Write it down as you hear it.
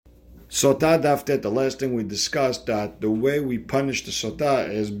Sotah Daf, the last thing we discussed, that the way we punish the Sotah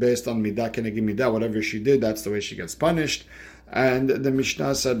is based on midah keneged midah. Whatever she did, that's the way she gets punished. And the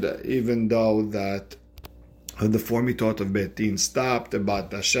Mishnah said that even though that the four mitot of Beit Din stopped,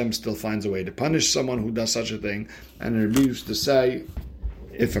 but Hashem still finds a way to punish someone who does such a thing. And it used to say,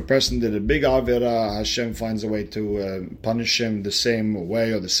 if a person did a big avera, Hashem finds a way to punish him the same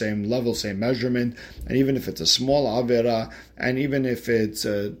way or the same level, same measurement. And even if it's a small avera, and even if it's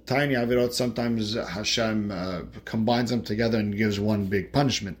a tiny averot, sometimes Hashem combines them together and gives one big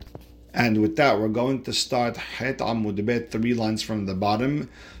punishment. And with that, we're going to start Het Amud Bet, 3 lines from the bottom,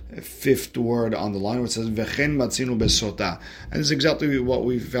 5th word on the line, which says V'chen matzinu besotah. And this is exactly what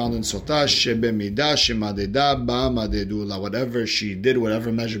we found in Sotah. Shebemidah shemadeda ba madedula. Whatever she did,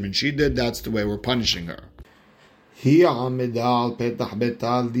 whatever measurement she did, that's the way we're punishing her. Hi amida al petach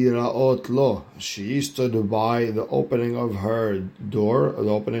betal diraot lo. She stood by the opening of her door, the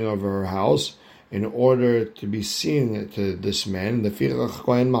opening of her house, in order to be seen to this man.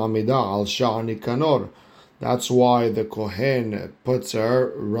 That's why the Kohen puts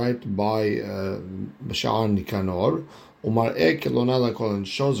her right by Sha'an Nikanor, and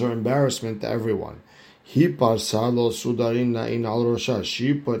shows her embarrassment to everyone. He parsalo sudarin na'in al rosha.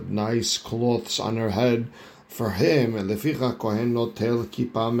 She put nice cloths on her head for him. Leficha Kohen notel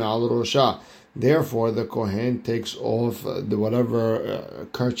kippah me'al rosha. Therefore, the Kohen takes off the whatever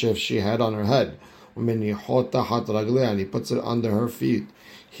kerchief she had on her head, and he puts it under her feet.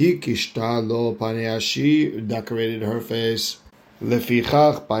 He kishta lo panea. She decorated her face.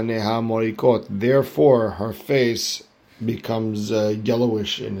 Lefichach paneha morikot. Therefore, her face becomes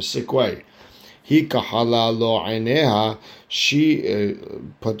yellowish in a sick way. He kahala lo aineha. She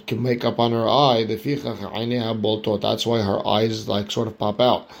put makeup on her eye. Lefichach aineha boltot. That's why her eyes sort of pop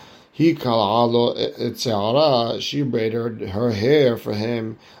out. He kalalo etzeara. She braided her hair for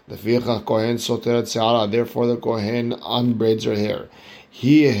him. Lefichach kohen soter etzeara. Therefore, the kohen unbraids her hair.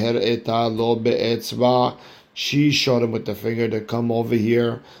 He hereta lo beetzva. She showed him with the finger to come over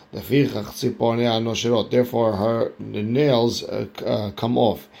here. Lefichach tziponei anosherot. Therefore, her nails come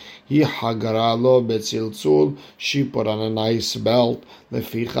off. He hagara lo betziltzul. She put on a nice belt.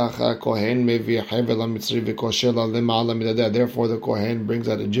 Lefichach kohen mevi hevel hamitzri v'koshela lema'ala midadeh. Therefore, the kohen brings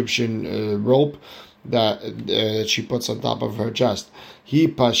that Egyptian rope that she puts on top of her chest. He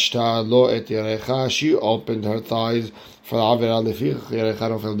pashta lo et yerecha. She opened her thighs for the avera lefichach yerecha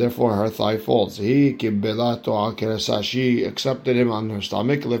nofel. Therefore, her thigh falls. He kibbelato al keresa. She accepted him on her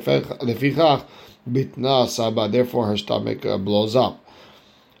stomach. Lefichach bitna saba. Therefore, her stomach blows up.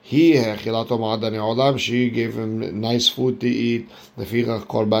 He hechilato ma'adani olam. She gave him nice food to eat. Lefichach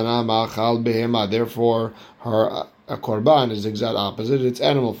korbana ma'achal behema. Therefore, her korban is the exact opposite. It's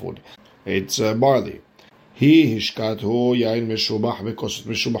animal food. It's barley. He hishkathu yain meshubach v'kosot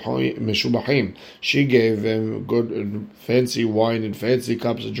meshubachim. She gave him good fancy wine and fancy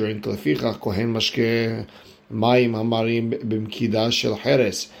cups to drink. Lefichach kohen mashke mayim hamarim b'mkida shel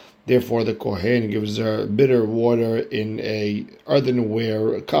cheres. Therefore, the kohen gives her bitter water in a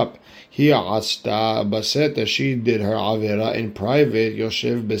earthenware cup. He asta baseta. She did her avera in private.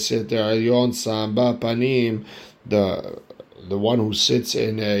 Yoshev beseter elyon samba panim. The one who sits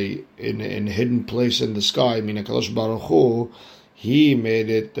in a hidden place in the sky, meaning Kadosh Baruch Hu, he made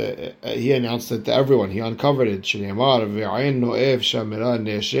it. He announced it to everyone. He uncovered it. Shneimar ve'ayin no'ef shamira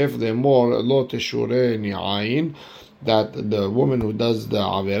ne'eshef le'mor lo teshure ni'ayin. That the woman who does the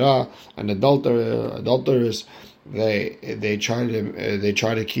avera, an adulteress, they try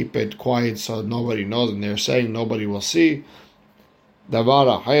to keep it quiet so nobody knows, and they're saying nobody will see. Davar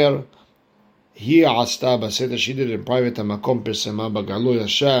acher. He asta baseta. She did it in private. Hamakom persema bagalu.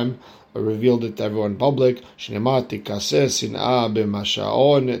 Hashem revealed it to everyone in public. Shneimar tikaseh sin'a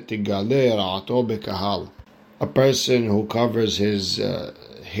b'mashaon tigale ra'ato bekahal. A person who covers his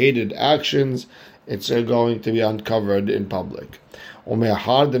hated actions, it's going to be uncovered in public.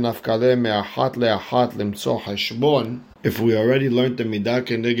 If we already learned the midah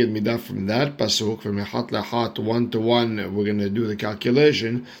keneged midah from that pasuk, from mehat lehat 1-to-1, we're going to do the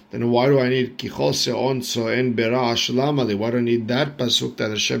calculation. Then why do I need kichol se'on so'en bera'ash lamali? Why do I need that pasuk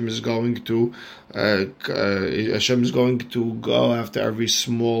that Hashem is going to go after every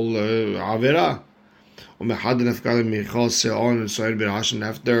small avera? And after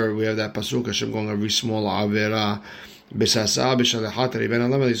we have that pasuk, Hashem going every small avera.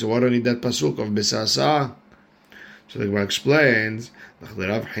 So why do I need that pasuk of besasa? So the Gemara explains,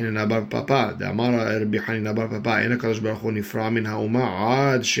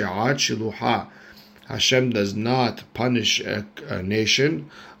 Hashem does not punish a nation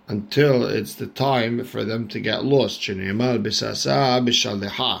until it's the time for them to get lost.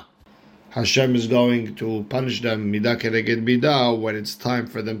 Hashem is going to punish them midah kereged midah when it's time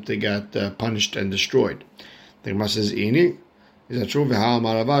for them to get punished and destroyed. The Gemara says, "Ini." Is that true?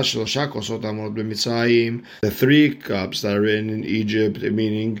 The 3 cups that are in Egypt,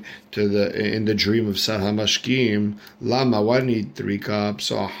 meaning in the dream of Sar HaMashkim, Lama, why need 3 cups?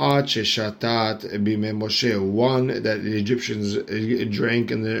 So one that the Egyptians drank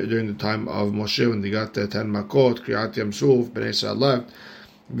during the time of Moshe when they got the 10 Makot, Kriyat Yamsuf, Bnei Israel left.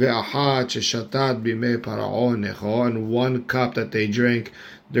 And 1 cup that they drank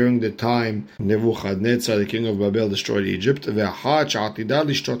during the time Nebuchadnezzar, the king of Babel, destroyed Egypt. And 1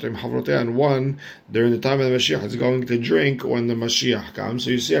 during the time of the Mashiach is going to drink when the Mashiach comes. So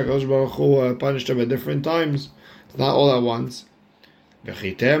you see, HaKadosh Baruch Hu punished them at different times. It's not all at once. And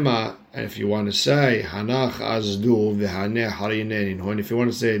if you want to say Hanach Azdu v'Haneh Harinen, and if you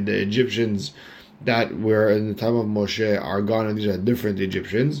want to say the Egyptians that were in the time of Moshe are gone, and these are different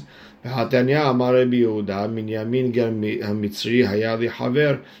Egyptians.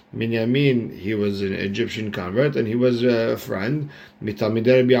 Minyamin, he was an Egyptian convert, and he was a friend. And Amar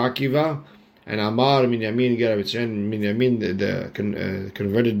Minyamin Ger Minyamin, the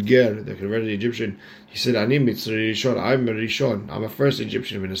converted Ger, the converted Egyptian, he said, Ani Mitzri Rishon, I'm a Rishon, I'm a first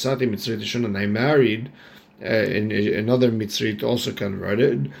Egyptian. And I married another Mitzri also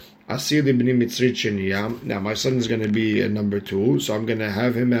converted. Now my son is going to be a number 2, so I'm going to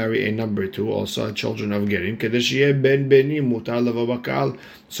have him marry a number 2, also children of Gerim.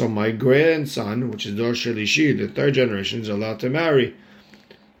 So my grandson, which is Dor Shelishi, the 3rd generation, is allowed to marry.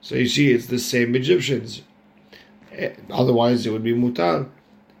 So you see, it's the same Egyptians. Otherwise, it would be mutar.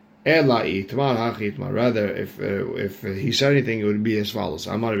 Rather, if he said anything, it would be as follows.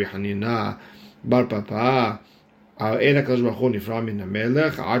 Amar Bihanina Bar Papa. Hashem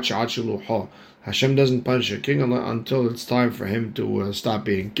doesn't punish a king until it's time for him to stop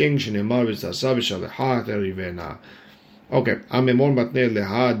being king. Okay. Amemor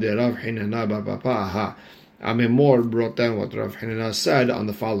brought down what Rav Hinana said on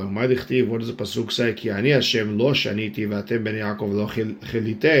the following. What does the pasuk say?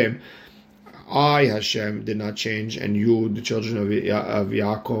 I, Hashem, did not change, and you, the children of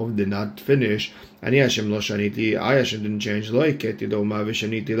Yaakov, did not finish. Ani Hashem lo shaniti. I, Hashem, didn't change. Lo iketi doma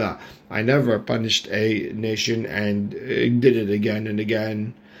v'shaniti la. I never punished a nation and did it again and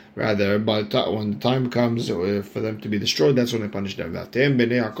again. Rather, when the time comes for them to be destroyed, that's when I punish them. V'atem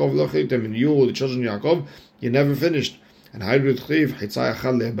b'nei Yaakov lo chitem. And you, the children of Yaakov, you never finished. And Haydrut Chiv, Hitzai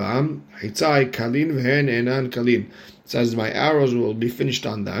Achal Lebam, Hitzai Kalin V'hen Enan Kalin. It says, my arrows will be finished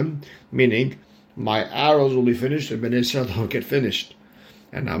on them, meaning, my arrows will be finished, and Bnei Israel don't get finished.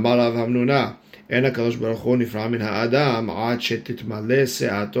 And Amarav Hamnuna, Ena Kadosh Baruch Hu Nifra Min Ha'adam, Ad Shetitmale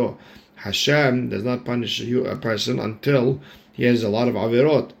Se'ato. Hashem does not punish a person until he has a lot of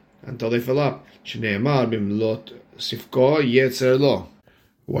avirot, until they fill up. Shneimar Bimlot Sifko Yetzer Lo.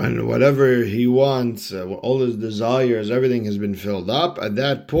 When whatever he wants, all his desires, everything has been filled up, at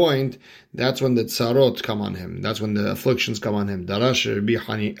that point, that's when the tzarot come on him. That's when the afflictions come on him. Darash Rabbi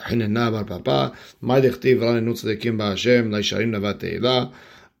Hanina bar Papa, Ma dichtiv ranenu tzadikim ba'Hashem, laisharim navat tehila.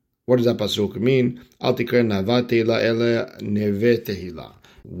 What does that pasuk mean? Al tikrer navat tehila ele neve tehila.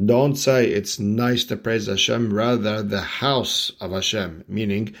 Don't say it's nice to praise Hashem, rather the house of Hashem,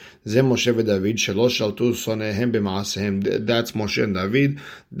 meaning Zeh Moshe v'David shelo shaltu sonehem b'maasehem. That's Moshe and David,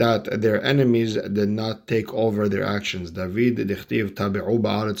 that their enemies did not take over their actions. David dichtiv tabi'u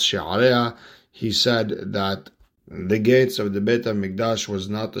ba'aretz she'areha. He said that the gates of the Beit HaMikdash was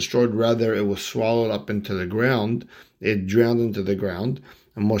not destroyed, rather it was swallowed up into the ground. It drowned into the ground.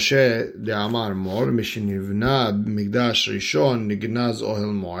 Moshe de Amar Mor Mishinivna Migdash Rishon Nignaz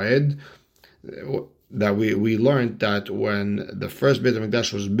Ohel Moed. That we learned that when the first Beit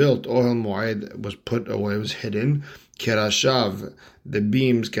HaMikdash was built, Ohel Moed was put away, was hidden. Kerashav, the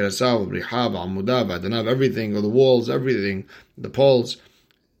beams, Kerasav, Rihab, Amudav, Adanav, everything, the walls, everything, the poles,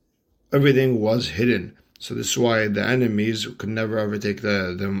 everything was hidden. So this is why the enemies could never ever take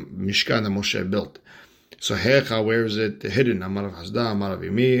the Mishkan that Moshe built. So Hecha, where is it hidden? Amarav Hasda, Amarav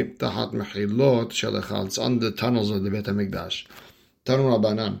Imi, Tahat Mechilot, Shelechal. It's on the tunnels of the Beit HaMikdash. Tanu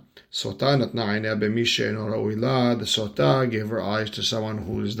Rabbanan. Sotah natna eineh b'mi she'eino ra'ui la. The Sotah gave her eyes to someone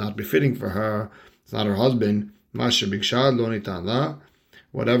who is not befitting for her. It's not her husband. Ma she'bikshad lo nitan la.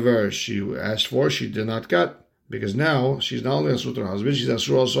 Whatever she asked for, she did not get. Because now, she's not only asur to her husband, she's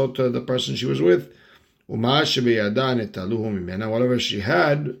asur also to the person she was with. Uma she'biyada netaluhu mimena. Whatever she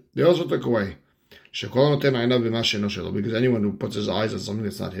had, they also took away. Because anyone who puts his eyes on something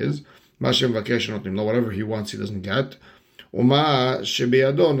that's not his, whatever he wants, he doesn't get. And whatever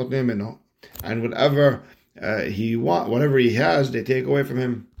he has, they take away from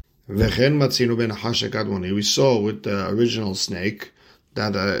him. We saw with the original snake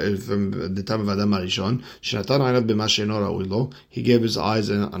that from the time of Adam Arishon, he gave his eyes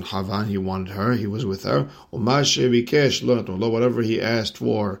on Havan, he wanted her, he was with her. Whatever he asked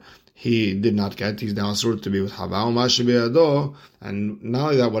for, he did not get. He's now assured to be with Havan. And not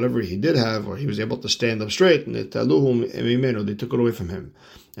only that, whatever he did have, or he was able to stand up straight, they took it away from him.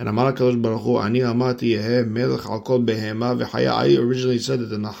 And Amar HaKadosh Baruch Hu, Ani amati yehe melech al kol behema v'chaya. I originally said that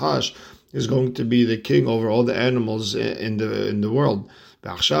the Nahash is going to be the king over all the animals in the world.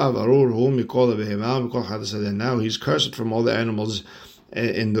 And now he's cursed from all the animals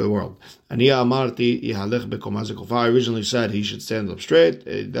in the world. I originally said he should stand up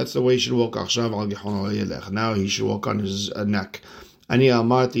straight. That's the way he should walk. Now he should walk on his neck. I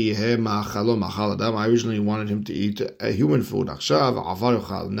originally wanted him to eat human food. Now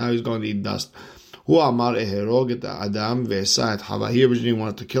he's going to eat dust. He originally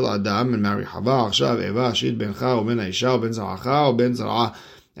wanted to kill Adam and marry Hava.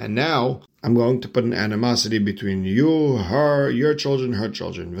 And now I'm going to put an animosity between you, her, your children, her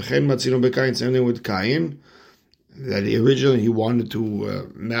children. Same thing with Cain. That originally he wanted to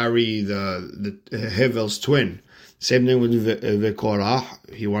marry the Hevel's twin. Same thing with Korah.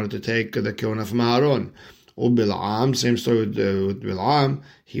 He wanted to take the Keonah from Aaron. Bilam, same story with Bilam.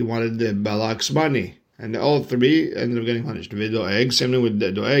 He wanted the Balak's money. And all three ended up getting punished. Doeg, same thing with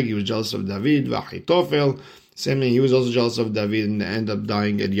Doeg. He was jealous of David. V'Achitofel, same thing. He was also jealous of David and ended up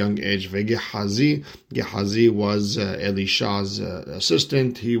dying at a young age. Gehazi was Elisha's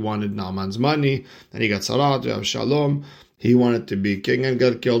assistant. He wanted Naaman's money. And he got Sarat, Avshalom. He wanted to be king and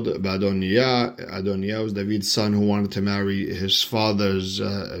got killed. Adoniah was David's son who wanted to marry his father's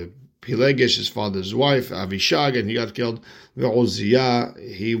Pilegish, his father's wife, Avishag, and he got killed. Uzziah,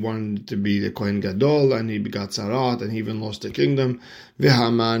 he wanted to be the Kohen Gadol, and he begot Sarat, and he even lost the kingdom.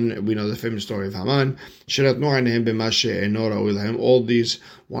 Haman, we know the famous story of Haman. All these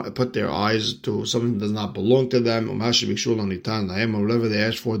put their eyes to something that does not belong to them. Or whatever they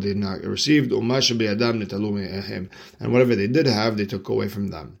asked for, they did not receive. And whatever they did have, they took away from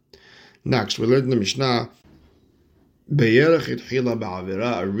them. Next, we learned in the Mishnah,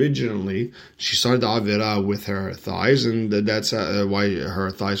 originally, she started the Avera with her thighs, and that's why her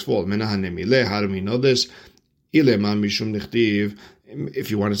thighs fall. How do we know this? If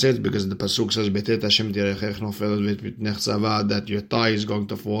you want to say it, because the pasuk says that your thigh is going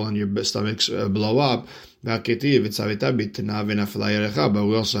to fall and your stomachs blow up. But we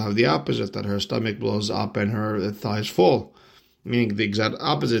also have the opposite, that her stomach blows up and her thighs fall, meaning the exact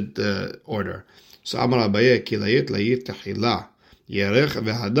opposite order. So Amar Abaye kilayit layit tehila yerech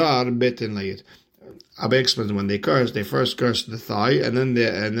v'hadar beten layit. Abaye explains when they curse, they first curse the thigh and then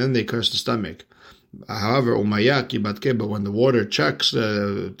they curse the stomach. However, but when the water checks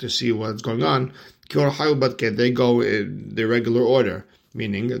to see what's going on, they go in the regular order,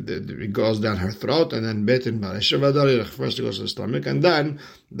 meaning it goes down her throat and then beten first it goes to the stomach and then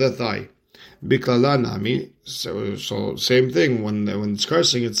the thigh. Bikala so same thing, when it's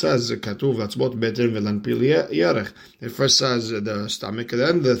cursing, it says katuv that's both better than pil yerech. It first says the stomach and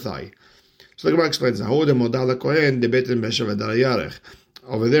then the thigh. So the Gemara explains over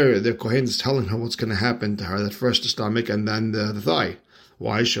there the Kohen is telling her what's going to happen to her, that first the stomach and then the thigh.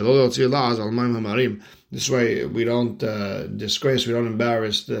 Why? This way we don't disgrace, we don't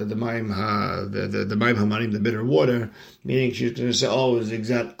embarrass the Maim Hamarim, the bitter water. Meaning she's going to say, oh, it's the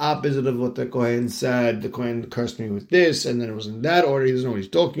exact opposite of what the Kohen said. The Kohen cursed me with this, and then it was in that order. He doesn't know what he's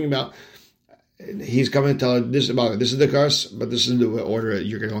talking about. He's coming to tell her this about it. This is the curse, but this is the order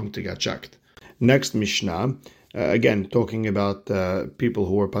you're going to get checked. Next Mishnah. Again, talking about people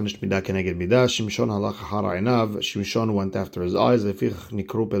who were punished midah keneged midah. Shimshon halach achar einav. Shimshon went after his eyes. Lefich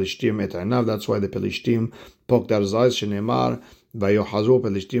nikru pelishtim et einav. That's why the Pelishtim poked out his eyes. Shenemar vayochazu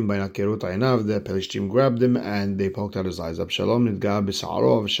pelishtim vaynakerut einav. The Pelishtim grabbed him and they poked out his eyes. Abshalom nitga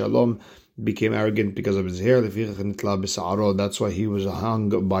b'sa'aro. Abshalom became arrogant because of his hair. Lefich nitla b'sa'aro. That's why he was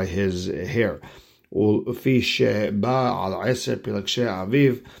hung by his hair. Ufi sheba al eser pilakshe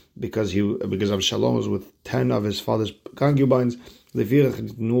aviv. Because Abshalom was with 10 of his father's concubines.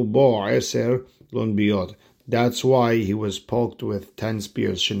 That's why he was poked with 10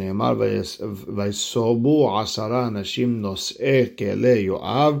 spears. 10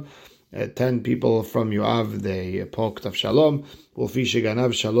 people from Yoav, they poked Avshalom.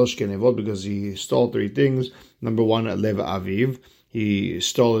 Because he stole 3 things. Number 1, Lev Aviv. He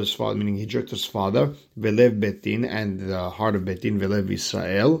stole his father, meaning he jerked his father. Velev Betin, and the heart of Betin, Velev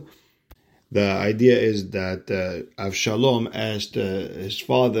Israel. The idea is that Avshalom asked his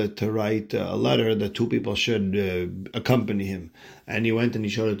father to write a letter that two people should accompany him. And he went and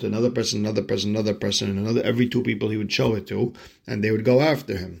he showed it to another person, and every two people he would show it to, and they would go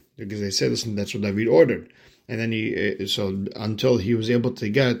after him. Because they said, listen, that's what David ordered. And then until he was able to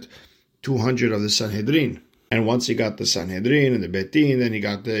get 200 of the Sanhedrin. And once he got the Sanhedrin and the Betin, then he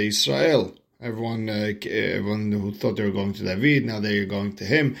got the Israel. Everyone who thought they were going to David, now they're going to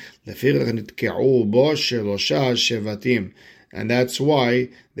him. And that's why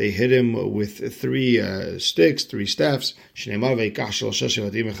they hit him with three sticks, three staffs. He took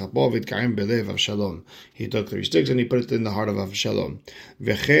 3 sticks and he put it in the heart of Avshalom.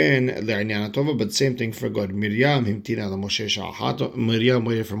 But same thing for God. Miriam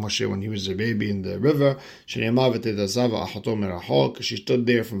waited for Moshe when he was a baby in the river. She stood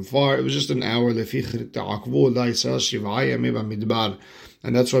there from far. It was just an hour.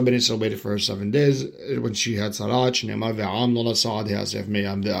 And that's why Ben Israel waited for her 7 days. When she had Sarat,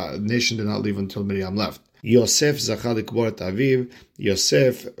 the nation did not leave until Miriam left. Yosef zachar likbor et aviv.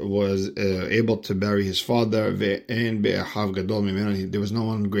 Yosef was able to bury his father. Ve'en be'achav gadol mimeno. There was no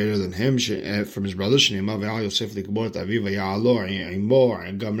one greater than him from his brothers. Shneimah ve'al Yosef likbor et aviv v'ya'alo imo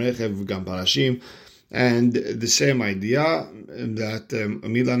gam rechev gam parashim. And the same idea that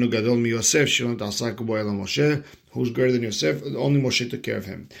Milanu Gadol mi Yosef Shilon Ta'asak Bo Ela Moshe, who's greater than Yosef, only Moshe took care of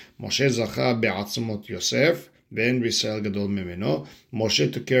him. Moshe Zacha Be'atzmot Yosef, Ben B'Yisrael Gadol Mimeno. Moshe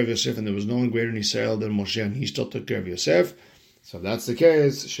took care of Yosef, and there was no one greater in Israel than Moshe, and he still took care of Yosef. So if that's the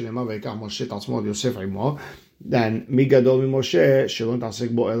case, Shlema Ve'ikach Moshe Ta'atzmot Yosef Imo. Then Mi Gadol mi Moshe Shilon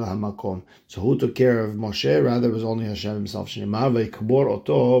Ta'asak Bo Ela Hamakom. So who took care of Moshe? Rather, it was only Hashem himself. Shlema Ve'ikbor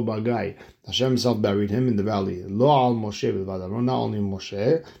Oto Bagai. Hashem himself buried him in the valley. Lo al Moshe b'lvad, not only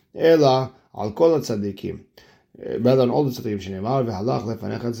Moshe, ela al kol tzadikim. Rather than all the tzadikim shenemar v'halach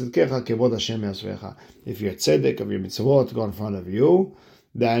lefanecha tzedkecha kevod Hashem yasvecha. If your tzedek of your mitzvot go in front of you,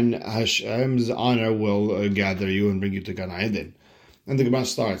 then Hashem's honor will gather you and bring you to Gan Eden. And the Gemara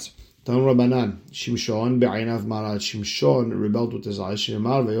starts. Tanur Rabbanan, Shimshon be'aynav marad. Shimshon rebelled with his eyes.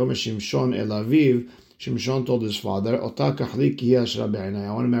 Shenemar v'yom Shimshon el aviv. Shimshon told his father, I want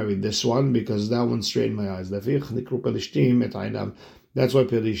to marry this one because that one straightened my eyes. That's why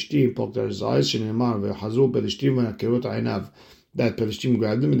Pelishtim poked at his eyes. That Pelishtim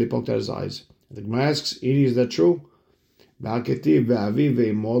grabbed him and they poked at his eyes. The Gemara asks, is that true? But it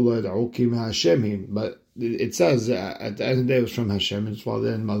says at the end of the day it was from Hashem. His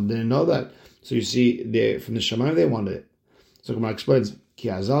father and mother didn't know that. So you see, from the Shemayim they wanted it. So Gemara explains,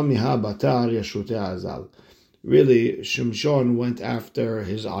 Really, Shimshon went after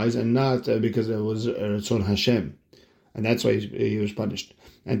his eyes and not because it was Ratzon Hashem. And that's why he was punished.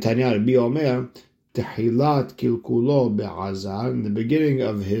 And Tanya Rabbi Omer, Tehilat Kilkulo be'azar. In the beginning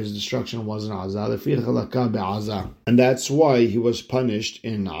of his destruction was in Azar. And that's why he was punished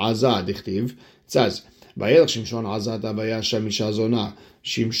in Azar. It says,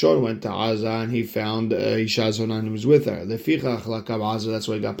 Shimshon went to Azah and he found Isha Zonah and he was with her. That's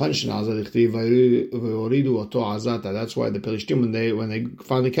why he got punished in Azah. That's why the Pelishtim, when they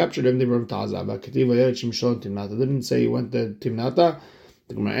finally captured him, they brought him to Azah. But they didn't say he went to Timnata.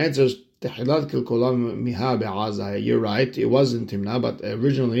 The Gemara answers, you're right, it was in Timnah, but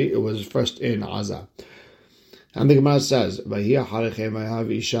originally it was first in Azah. And the Gemara says, afterwards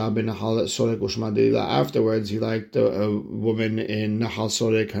he liked a woman in Nahal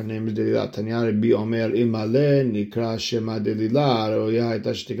Sorek, her name is Delilah.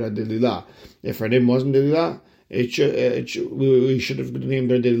 If her name wasn't Delilah, we should have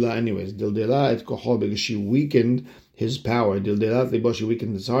named her Delilah anyways. Delilah et kohol, because she weakened his power. Delilah libo, she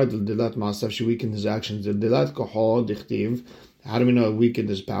weakened his heart. Delilah ma'asav, she weakened his actions. Delilah et kohol dichtiv. How do we know it weakened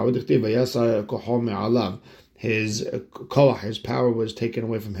his power? Dichtiv vayasar kohol me'alav. His koach, his power was taken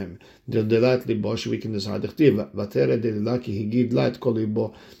away from him. She weakened his heart.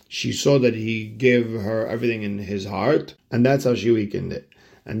 She saw that he gave her everything in his heart, and that's how she weakened it.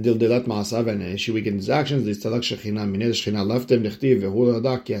 And she weakened his actions. The Shekhinah left him. He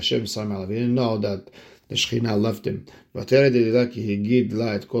didn't know that the Shekhinah left him.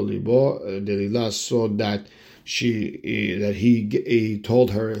 Delilah saw that he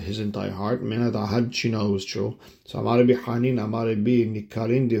told her his entire heart. How did she know it was true? So it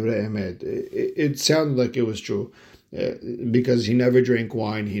sounded like it was true because he never drank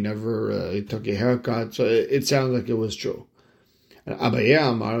wine, he never took a haircut, so it sounded like it was true. Because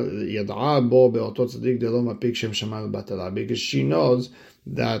she knows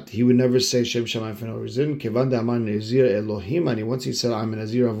that he would never say Shem Shamayim for no reason. Once he said, I'm a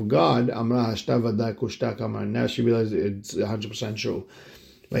Nazir of God, now she realized it's 100% true.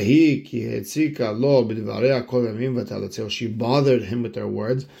 She bothered him with her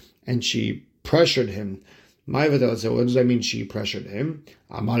words, and she pressured him. What does that mean? She pressured him.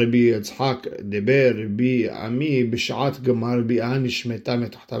 At the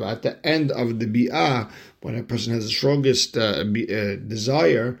end of the bi'ah, when a person has the strongest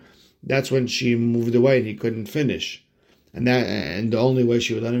desire, that's when she moved away and he couldn't finish. And the only way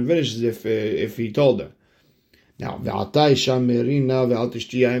she would let him finish is if he told her. Now, the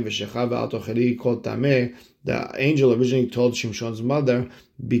angel originally told Shimshon's mother,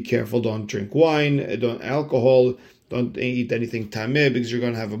 be careful, don't drink wine, don't alcohol, don't eat anything tameh because you're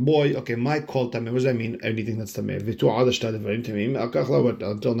going to have a boy. Okay, my kol tameh, what does that mean? Anything that's tameh.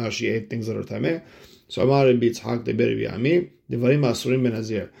 Until now she ate things that are tameh. So Amar Rabbi Yitzhak Deber Ami, Devarim Asurim Ben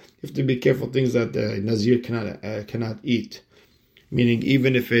Nazir. You have to be careful things that Nazir cannot eat. Meaning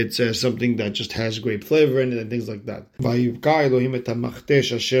even if it's something that just has grape flavor in it and things like that.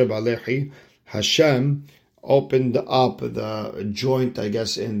 Hashem opened up the joint, I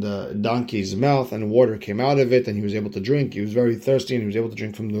guess, in the donkey's mouth, and water came out of it, and he was able to drink. He was very thirsty, and he was able to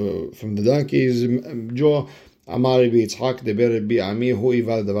drink from the donkey's jaw. Amar Rabbi Yitzhak Deber Rabbi Ami Hu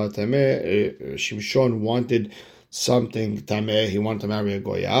Ivad Davar Tameh. Shimshon wanted something tameh. He wanted to marry a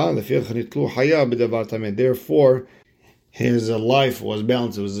goya. Therefore, his life was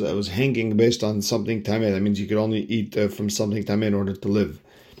balanced. It was hanging based on something tameh. That means you could only eat from something tameh in order to live.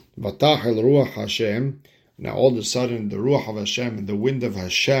 Vatahel Ruach Hashem. Now all of a sudden, the Ruach of Hashem and the wind of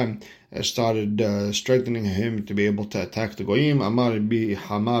Hashem started strengthening him to be able to attack the Goyim. Amar bi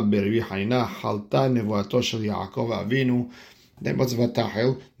Hama Berbi Hanina Halta Nevuato Shel Yaakov Avinu. Then what's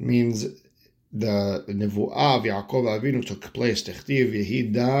Vatahel? Means the Nevuah of Yaakov Avinu took place. Techtiv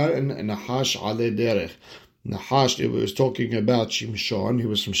Yehi Dar Nahash Ale Derech. Nahash, it was talking about Shimshon, he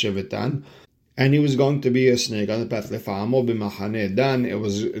was from Shevet Dan, and he was going to be a snake on the path. Lefa'amo b'machane Dan, it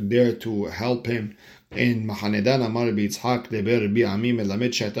was there to help him in Machane Dan. Amar b'Yitzhak deber bi'ami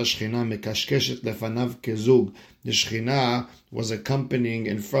melamed she'ata shchina mekashkeshet lefanav kezug. The shchina was accompanying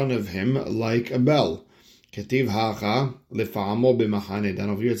in front of him like a bell. Ketiv hacha lefa'amo b'machane Dan.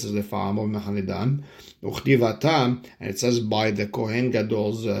 Over here it says lefa'amo b'machane Dan. Uchtivatam, and it says by the Kohen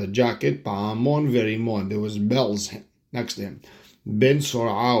Gadol's jacket, Pa'amon verimon. There was bells next to him. Ben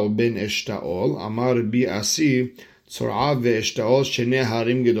Sor'a ben Eshtaol, Amar bi Asi, Sor'a ve'Eshtaol, Shenei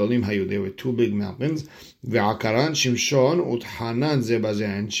Harim Gedolim Hayu. There were two big mountains. Ve'akaran Shimshon uthanan ze bazeh.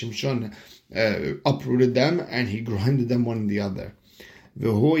 And Shimshon uprooted them and he grinded them one and the other.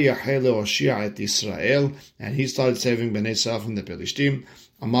 Ve'hu yahel le'oshia et Israel, and he started saving Bnei Israel from the Pelishtim.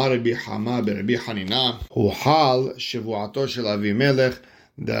 Amar Rabbi Hama Rabbi Hanina, Huhal Shavuato Shel Avimelech.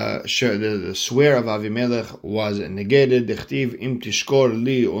 The swear of Avimelech was negated. Dechtiv Im Tishkor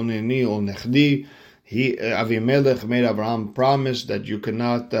Li Oneni Ol Nechdi. Avimelech made Abraham promise that you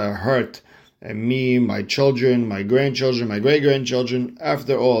cannot hurt me, my children, my grandchildren, my great-grandchildren.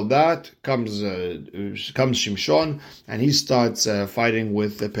 After all that comes Shimshon, and he starts fighting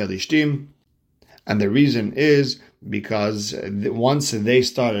with the Pelishtim. And the reason is because once they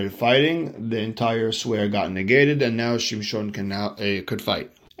started fighting, the entire swear got negated, and now Shimshon could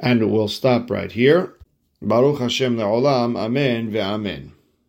fight. And we'll stop right here. Baruch Hashem le'olam, amen ve'amen.